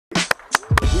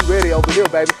ready over here,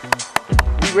 baby.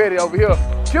 We ready over here.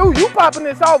 Q, you popping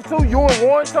this off too. You and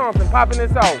Warren Thompson popping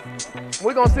this off.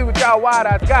 We're gonna see what y'all wide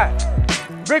eyes got.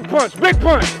 Big punch, big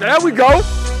punch. There we go.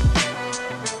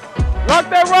 Lock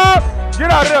that rock.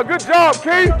 Get out of there. Good job,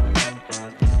 Key.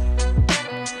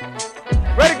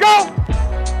 Ready, go.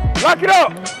 Lock it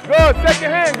up. Good.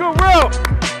 Second hand. Good real.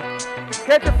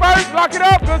 Catch it first. Lock it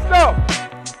up. Good stuff.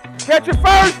 Catch it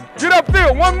first. Get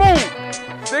upfield. One move.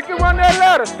 Stick and run that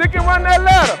ladder. Stick and run that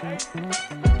ladder.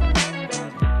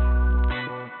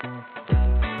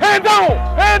 Hands on.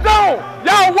 Hands on.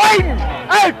 Y'all waiting.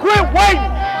 Hey, quit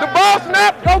waiting. The ball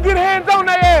snap. Go get hands on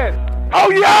their ass. Oh,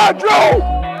 yeah, Drew.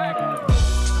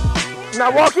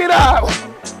 Now walk it out.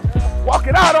 Walk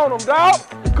it out on them, dog.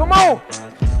 Come on.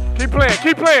 Keep playing,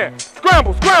 keep playing.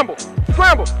 Scramble, scramble,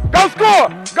 scramble. Go score,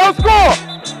 go score.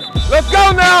 Let's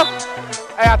go now.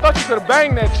 Hey, I thought you could have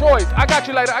banged that choice. I got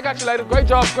you later, I got you later. Great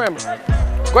job scrambling.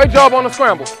 Great job on the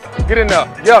scramble. Get in there,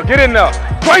 yeah, get in there.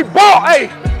 Great ball, hey.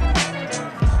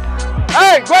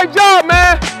 Hey, great job,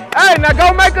 man. Hey, now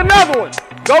go make another one.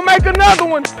 Go make another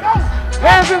one.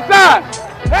 Hands inside.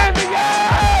 Hands in,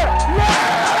 yeah, yeah,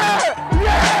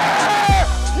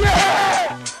 yeah,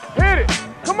 yeah. Hit it.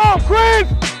 Come on, Chris.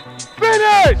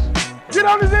 Finish! Get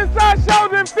on his inside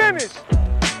shoulder and finish.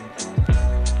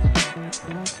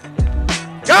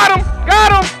 Got him!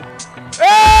 Got him!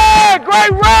 Hey, great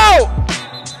roll!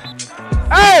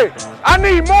 Hey, I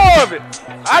need more of it.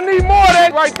 I need more of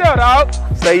that right there, dog.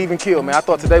 Stay even kill, man. I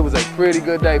thought today was a pretty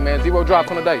good day, man. 0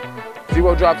 drops on the day.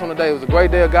 0 drops on the day. It was a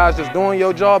great day of guys just doing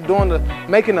your job,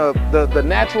 making the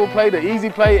natural play, the easy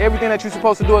play, everything that you're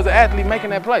supposed to do as an athlete, making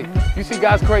that play. You see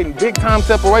guys creating big time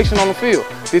separation on the field.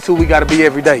 This is who we got to be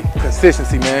every day.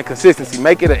 Consistency, man, consistency.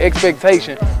 Make it an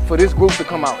expectation for this group to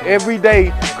come out every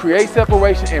day, create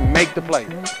separation, and make the play.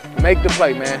 Make the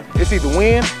play, man. It's either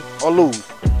win or lose.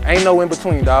 Ain't no in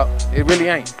between, dog. It really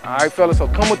ain't. All right, fellas, so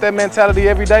come with that mentality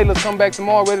every day. Let's come back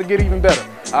tomorrow ready to get even better.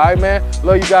 All right, man.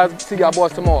 Love you guys. See y'all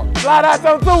boys tomorrow. Slide out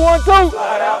on 2, 1, 2.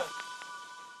 Slide out.